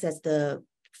can access the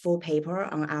full paper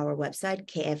on our website,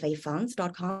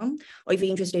 kfafunds.com. Or if you're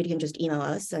interested, you can just email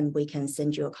us and we can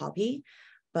send you a copy.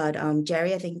 But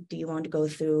Gerry, I think, do you want to go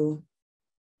through?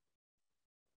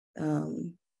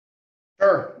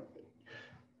 Sure.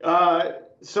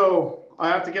 So I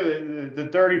have to give the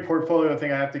dirty portfolio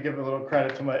thing. I have to give a little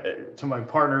credit to my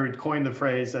partner who coined the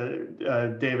phrase,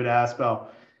 David Aspel.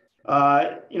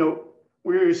 We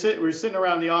were sitting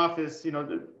around the office,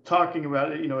 talking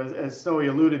about it. As Snowy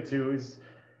alluded to,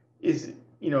 is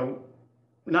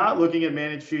not looking at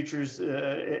managed futures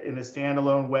in a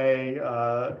standalone way,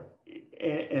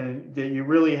 and that you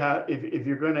really have, if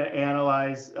you're going to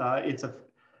analyze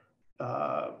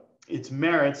its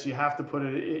merits, you have to put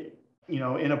it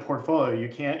in a portfolio. You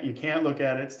can't look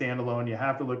at it standalone. You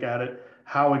have to look at it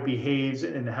how it behaves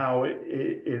and how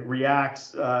it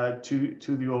reacts to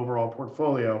the overall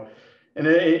portfolio. And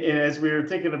as we were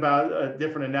thinking about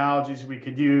different analogies we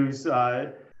could use,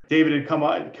 David had come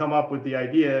up with the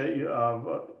idea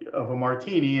of a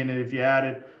martini, and if you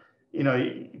added,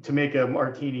 to make a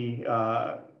martini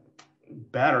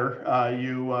better,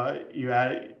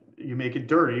 you make it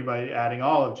dirty by adding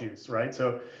olive juice, right?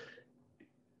 So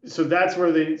that's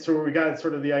where we got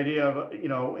sort of the idea of,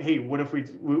 hey, what if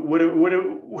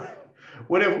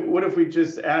what if we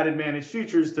just added managed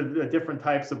futures to the different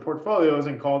types of portfolios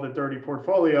and called it dirty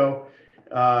portfolio,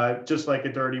 just like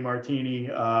a dirty martini?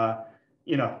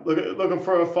 Looking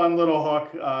for a fun little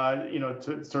hook,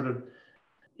 to sort of,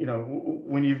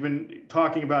 when you've been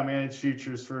talking about managed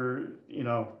futures for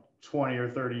 20 or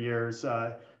 30 years,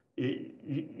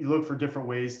 you look for different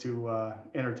ways to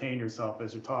entertain yourself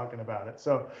as you're talking about it.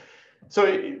 So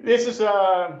this is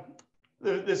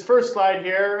this first slide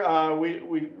here.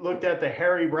 We looked at the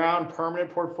Harry Browne permanent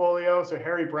portfolio. So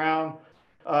Harry Browne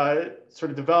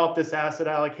sort of developed this asset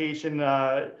allocation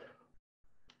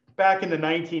back in the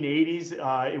 1980s.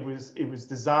 It was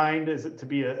designed to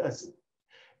be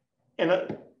and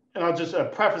I'll just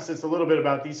preface this a little bit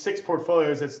about these 6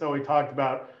 portfolios that Snowy talked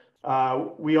about.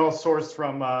 We all sourced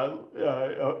from a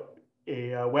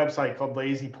website called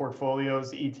Lazy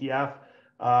Portfolios ETF.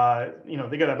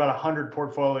 They got about 100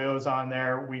 portfolios on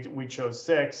there. We chose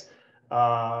 6,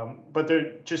 but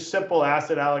they're just simple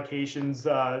asset allocations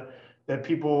that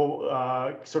people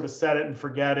sort of set it and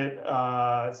forget it,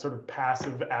 sort of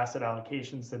passive asset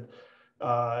allocations that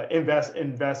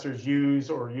investors use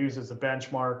as a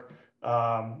benchmark.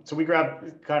 So we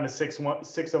grabbed kind of 6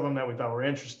 of them that we thought were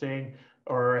interesting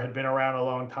or had been around a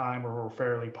long time or were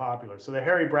fairly popular. So the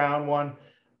Harry Browne one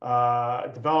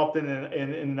developed in the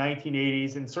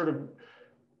 1980s and sort of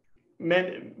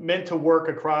meant to work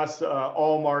across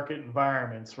all market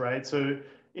environments, right? So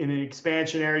in an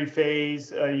expansionary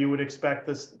phase, you would expect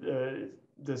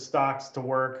the stocks to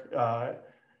work.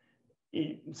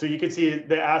 So you can see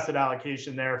the asset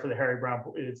allocation there for the Harry Browne.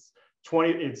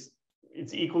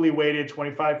 It's equally weighted: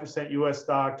 25% U.S.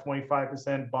 stock,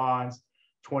 25% bonds,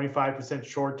 25%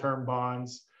 short-term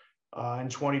bonds, and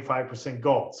 25%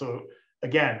 gold. So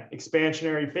again,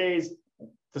 expansionary phase,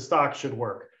 the stock should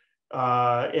work. In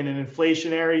an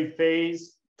inflationary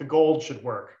phase, the gold should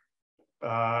work.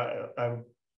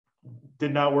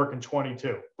 Did not work in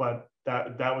 22, but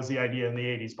that was the idea in the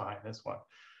 80s behind this one.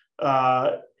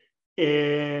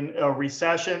 In a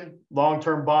recession,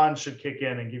 long-term bonds should kick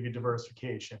in and give you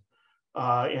diversification.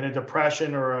 In a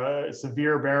depression or a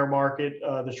severe bear market,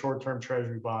 the short-term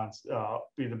treasury bonds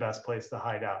be the best place to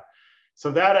hide out. So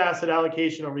that asset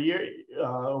allocation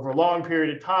over a long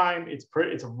period of time, it's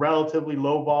a relatively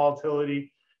low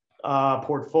volatility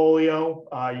portfolio.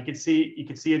 You can see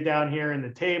it down here in the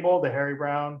table, the Harry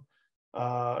Browne.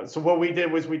 So what we did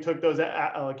was we took those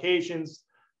allocations,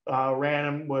 ran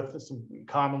them with some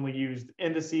commonly used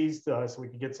indices, so we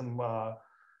could get some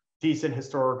decent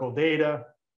historical data.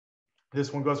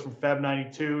 This one goes from Feb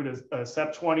 92 to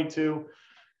Sep 22.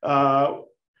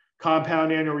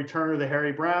 Compound annual return of the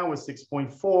Harry Browne was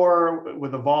 6.4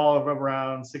 with a vol of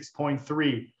around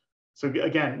 6.3. So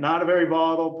again, not a very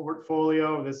volatile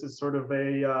portfolio. This is sort of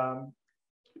a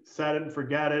set it and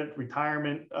forget it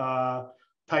retirement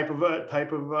type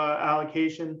of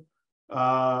allocation.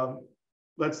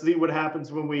 Let's see what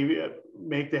happens when we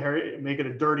make it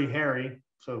a dirty Harry.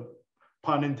 So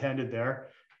pun intended there.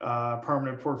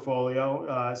 Permanent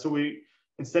portfolio. So we,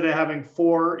 instead of having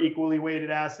 4 equally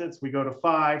weighted assets, we go to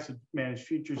 5. So managed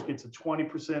futures gets a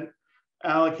 20%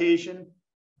 allocation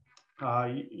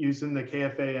using the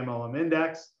KMLM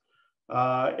index.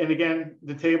 And again,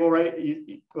 the table, right?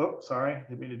 Sorry,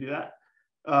 didn't mean to do that.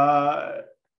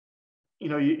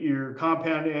 Your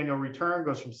compound annual return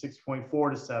goes from 6.4 to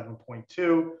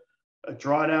 7.2. A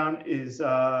drawdown is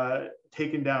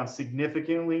taken down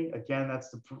significantly. Again,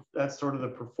 that's sort of the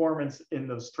performance in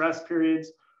those stress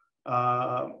periods,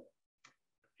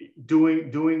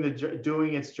 doing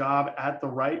its job at the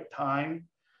right time.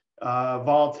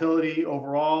 Volatility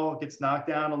overall gets knocked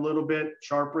down a little bit.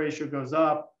 Sharp ratio goes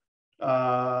up.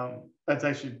 That's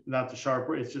actually not the Sharp,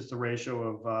 it's just the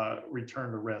ratio of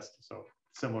return to risk, so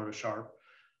similar to Sharp.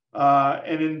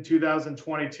 And in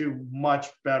 2022, much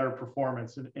better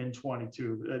performance in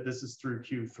 22. This is through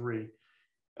Q3.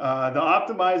 The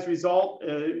optimized result,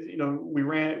 we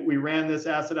ran this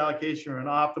asset allocation or an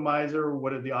optimizer.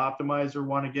 What did the optimizer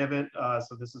want to give it?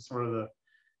 So this is sort of the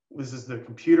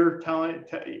computer telling,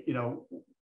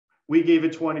 we gave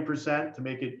it 20% to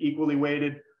make it equally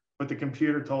weighted, but the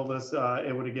computer told us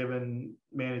it would have given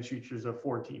managed futures a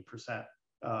 14%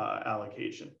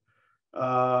 allocation.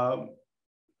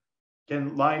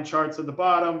 Again, line charts at the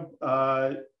bottom.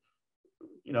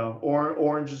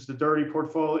 Orange is the dirty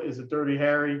portfolio, is a dirty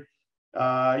Harry.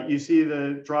 You see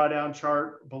the drawdown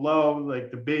chart below, like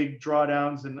the big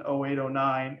drawdowns in 08,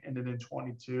 09, and then in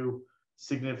 22,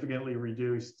 significantly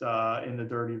reduced in the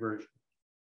dirty version.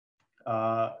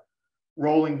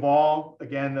 Rolling vol,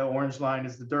 again, the orange line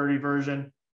is the dirty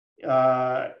version.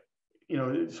 Sort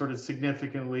of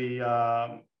significantly,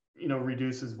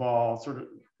 reduces vol, sort of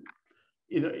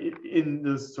in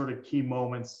those sort of key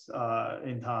moments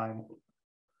in time.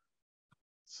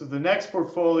 So the next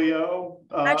portfolio.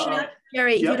 Actually,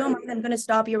 Gerry, if yep. you don't mind, I'm going to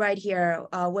stop you right here.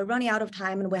 We're running out of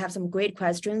time and we have some great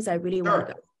questions. I really want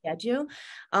to get you.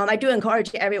 I do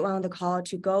encourage everyone on the call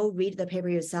to go read the paper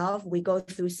yourself. We go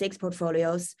through 6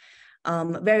 portfolios,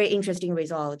 very interesting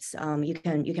results. You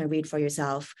can read for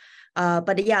yourself.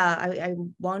 But yeah, I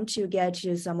want to get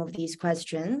to some of these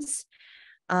questions.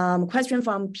 Question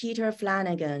from Peter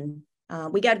Flanagan.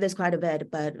 We get this quite a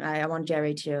bit, but I want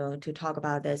Gerry to talk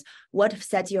about this. What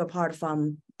sets you apart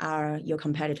from your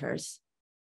competitors?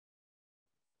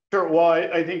 Sure. Well,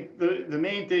 I think the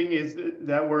main thing is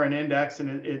that we're an index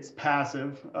and it's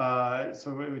passive,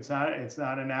 so it's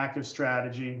not an active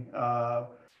strategy.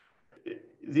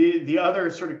 The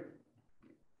other sort of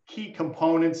key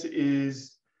components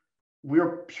is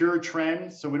we're pure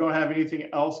trend, so we don't have anything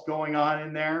else going on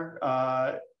in there.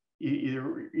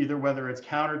 Either whether it's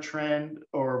counter trend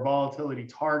or volatility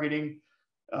targeting.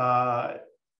 What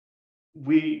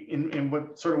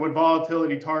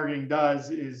volatility targeting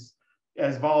does is,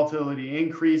 as volatility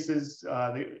increases,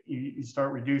 you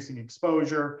start reducing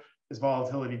exposure. As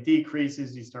volatility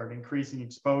decreases, you start increasing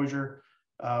exposure.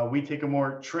 We take a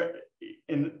more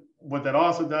and what that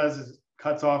also does is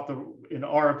in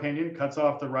our opinion, cuts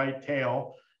off the right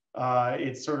tail.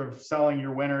 It's sort of selling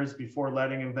your winners before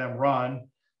letting them run.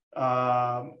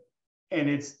 And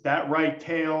it's that right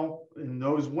tail and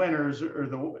those winners are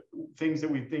the things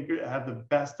that we think have the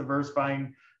best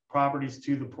diversifying properties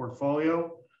to the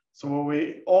portfolio. So what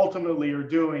we ultimately are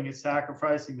doing is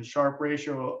sacrificing the Sharpe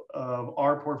ratio of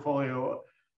our portfolio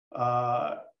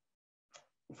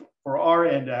for our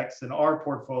index and our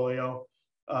portfolio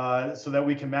so that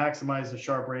we can maximize the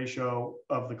Sharpe ratio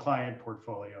of the client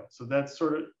portfolio. So that's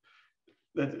sort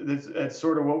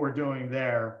of what we're doing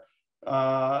there.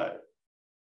 The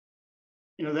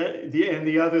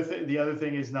other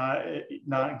thing is not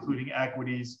including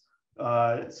equities,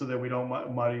 so that we don't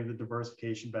muddy the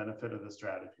diversification benefit of the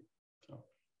strategy. So.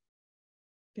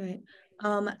 Great.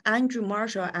 Andrew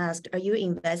Marshall asked, are you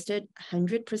invested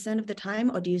 100% of the time,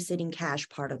 or do you sit in cash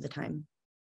part of the time?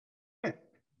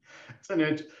 It's an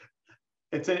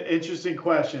interesting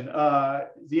question.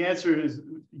 The answer is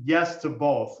yes to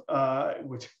both,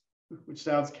 which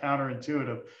sounds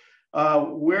counterintuitive.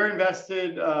 We're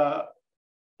invested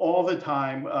all the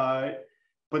time,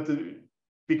 but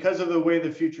because of the way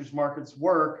the futures markets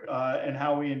work and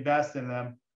how we invest in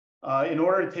them, in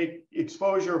order to take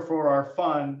exposure for our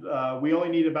fund, we only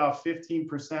need about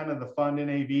 15% of the fund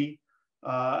NAV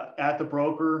at the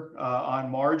broker on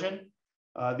margin.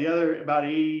 The other, about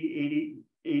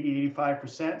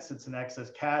 85% sits in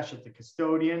excess cash at the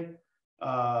custodian.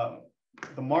 The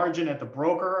margin at the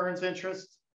broker earns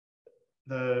interest.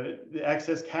 The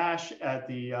excess cash at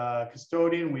the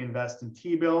custodian, we invest in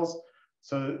T-bills.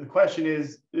 So the question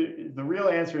is, the real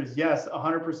answer is yes,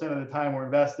 100% of the time we're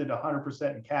invested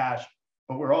 100% in cash,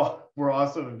 but we're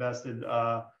also invested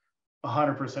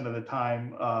 100% of the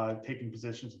time taking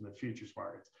positions in the futures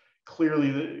markets.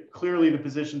 Clearly the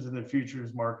positions in the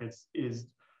futures markets is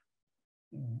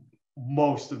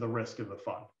most of the risk of the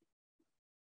fund.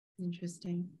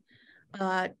 Interesting.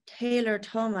 Taylor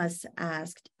Thomas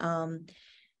asked,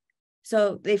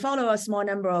 so they follow a small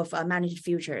number of managed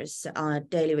futures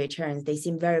daily returns. They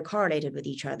seem very correlated with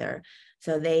each other.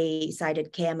 So they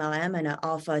cited KMLM and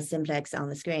Alpha Simplex on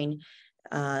the screen.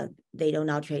 They do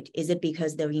not trade. Is it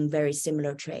because they're in very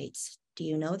similar trades? Do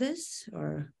you know this,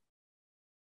 or?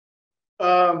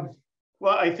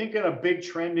 Well, I think in a big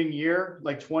trending year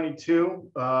like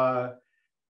 22,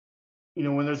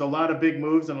 when there's a lot of big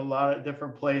moves in a lot of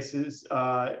different places,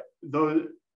 those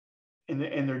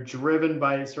and they're driven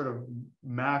by sort of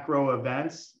macro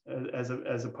events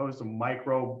as opposed to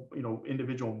micro,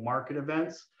 individual market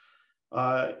events.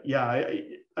 I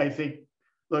think,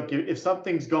 look, if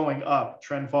something's going up,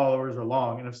 trend followers are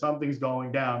long, and if something's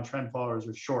going down, trend followers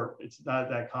are short. It's not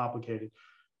that complicated.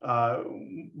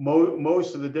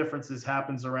 Most of the differences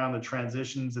happens around the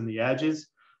transitions and the edges.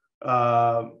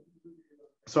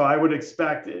 So I would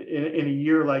expect in a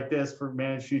year like this for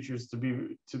managed futures to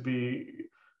be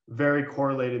very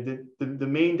correlated. The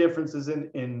main differences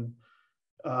in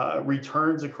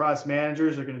returns across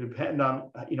managers are going to depend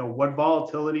on what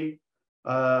volatility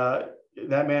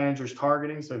that manager's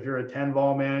targeting. So if you're a 10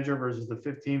 vol manager versus the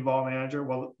 15 vol manager,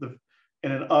 well,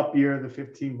 in an up year, the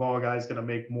 15 vol guy is going to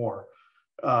make more.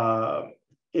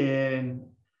 And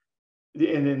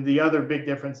then the other big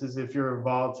difference is if you're a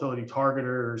volatility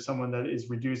targeter or someone that is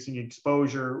reducing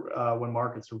exposure when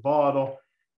markets are volatile,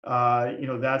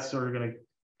 that's sort of going to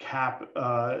cap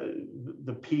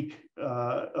the peak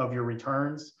of your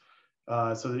returns.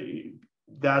 So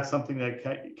that's something that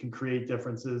can create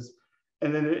differences.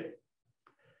 And then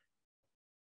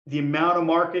the amount of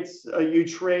markets you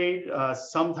trade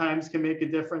sometimes can make a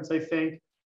difference, I think.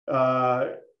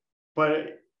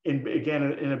 But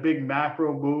in a big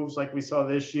macro moves like we saw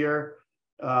this year,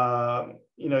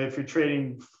 if you're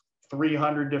trading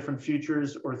 300 different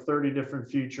futures or 30 different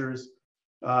futures,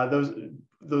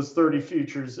 those 30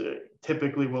 futures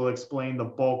typically will explain the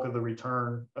bulk of the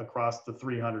return across the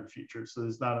 300 futures. So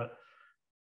there's not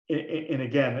in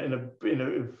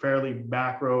a fairly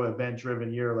macro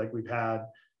event-driven year like we've had,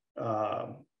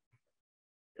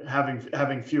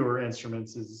 having fewer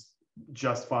instruments is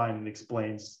just fine and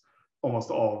explains almost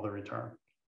all of the return.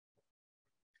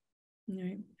 All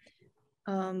right.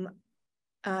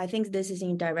 I think this is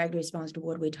in direct response to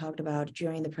what we talked about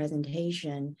during the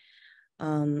presentation.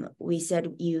 We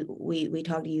said you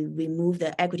remove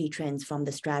the equity trends from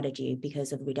the strategy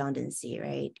because of redundancy,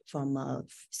 right? From a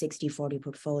 60-40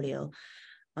 portfolio.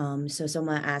 So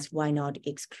someone asked, why not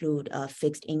exclude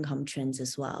fixed income trends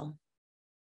as well?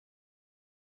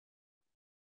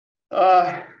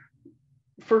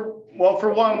 For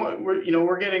one,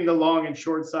 we're getting the long and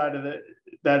short side of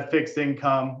that fixed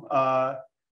income.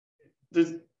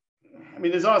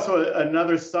 There's also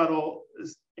another subtle,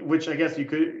 which I guess you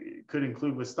could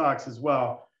include with stocks as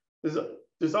well.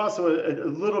 There's also a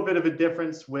little bit of a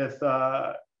difference with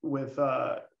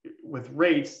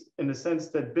rates, in the sense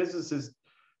that businesses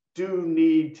do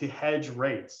need to hedge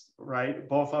rates, right?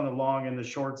 Both on the long and the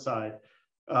short side,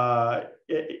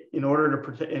 in order to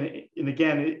protect. And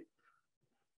again,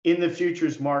 in the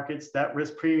futures markets, that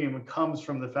risk premium comes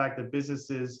from the fact that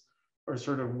businesses are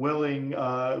sort of willing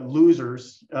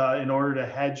losers in order to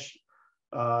hedge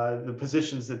the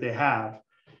positions that they have.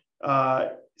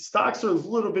 Stocks are a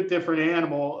little bit different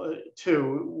animal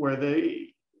too, where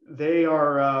they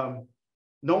are.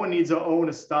 No one needs to own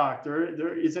a stock.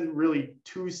 There isn't really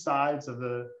two sides of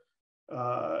the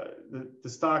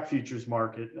stock futures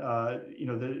market.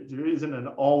 There isn't an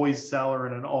always seller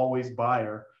and an always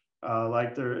buyer.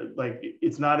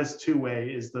 It's not as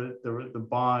two-way as the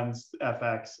bonds,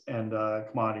 FX, and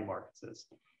commodity markets is.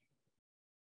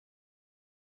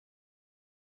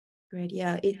 Great.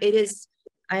 Yeah, it is.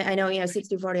 I know,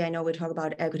 60-40, I know we talk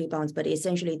about equity bonds, but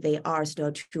essentially they are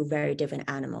still two very different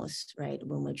animals, right?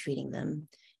 When we're treating them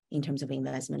in terms of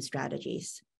investment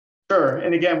strategies. Sure.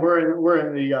 And again, we're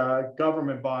in the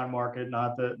government bond market,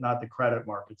 not the credit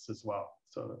markets as well.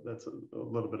 So that's a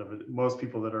little bit of it. Most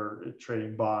people that are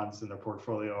trading bonds in their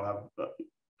portfolio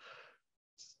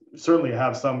certainly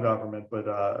have some government, but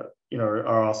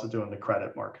are also doing the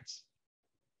credit markets.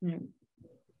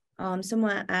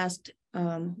 Someone asked,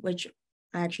 which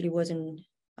I actually wasn't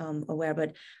aware,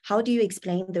 but how do you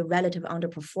explain the relative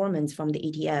underperformance from the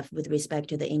ETF with respect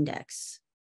to the index?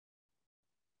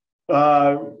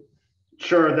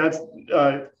 Sure. That's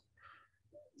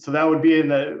so that would be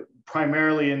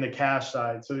primarily in the cash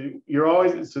side. So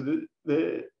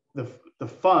the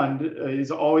fund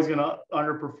is always going to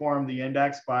underperform the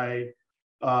index by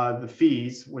the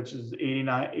fees, which is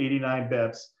 89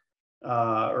 bips,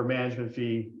 or management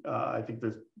fee. I think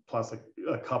there's plus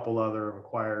a couple other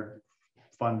required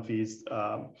fund fees.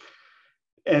 And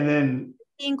then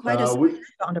seeing quite a substantial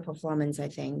underperformance, I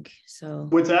think. So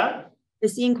what's that? We're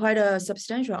seeing quite a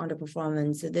substantial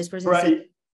underperformance. This person right.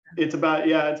 It's about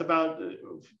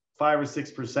 5 or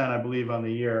 6%, I believe, on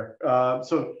the year.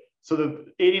 So the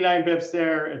 89 bips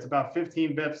there, it's about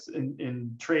 15 bips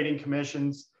in trading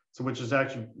commissions, so which is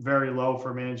actually very low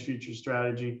for a managed futures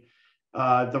strategy.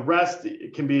 The rest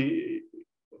can be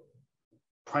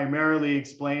primarily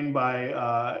explained by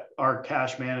our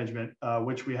cash management,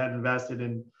 which we had invested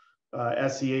in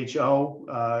SCHO.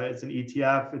 It's an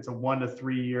ETF. It's a 1 to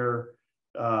 3 year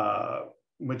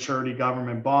maturity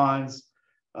government bonds.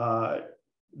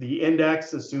 The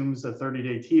index assumes a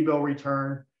 30-day T-bill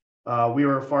return. We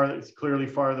were clearly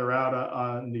farther out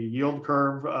on the yield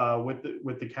curve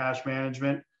with the cash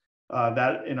management.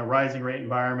 That in a rising rate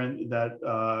environment, that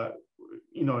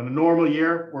in a normal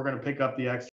year we're going to pick up the